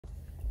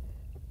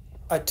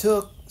I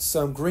took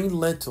some green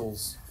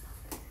lentils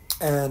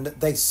and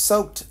they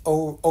soaked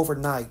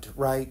overnight,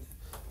 right,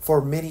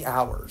 for many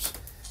hours.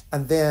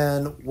 And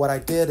then what I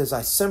did is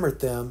I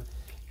simmered them,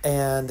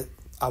 and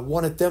I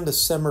wanted them to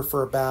simmer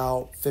for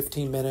about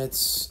 15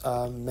 minutes,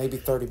 maybe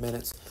 30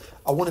 minutes.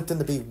 I wanted them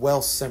to be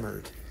well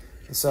simmered.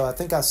 And so I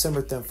think I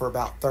simmered them for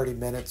about 30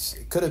 minutes.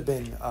 It could have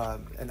been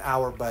an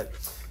hour, but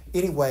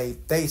anyway,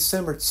 they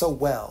simmered so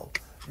well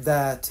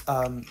that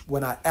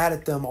when I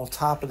added them on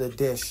top of the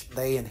dish,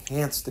 they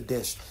enhanced the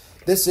dish.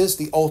 This is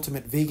the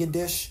ultimate vegan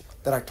dish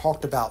that I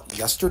talked about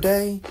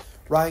yesterday,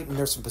 right? And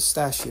there's some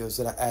pistachios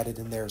that I added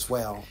in there as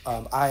well.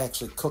 I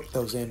actually cooked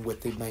those in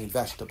with the main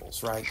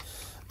vegetables, right?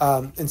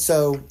 And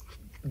so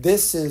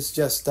this is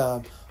just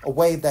a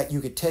way that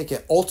you could take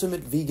an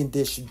ultimate vegan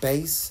dish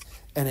base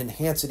and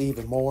enhance it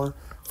even more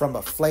from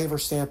a flavor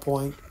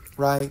standpoint,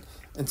 right?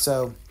 And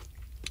so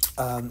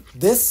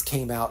this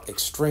came out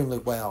extremely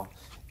well.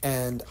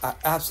 And I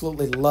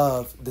absolutely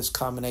love this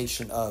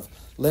combination of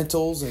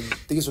lentils, and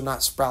these are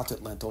not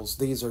sprouted lentils.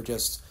 These are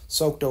just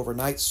soaked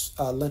overnight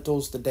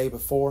lentils the day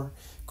before,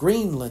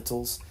 green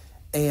lentils,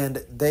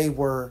 and they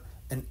were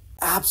an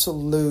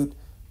absolute,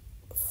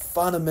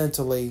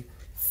 fundamentally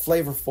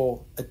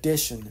flavorful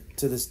addition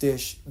to this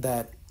dish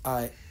that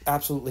I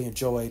absolutely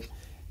enjoyed.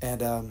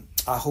 And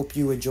I hope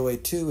you enjoy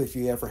it too if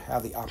you ever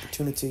have the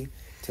opportunity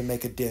to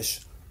make a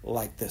dish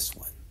like this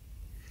one.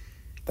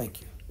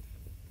 Thank you.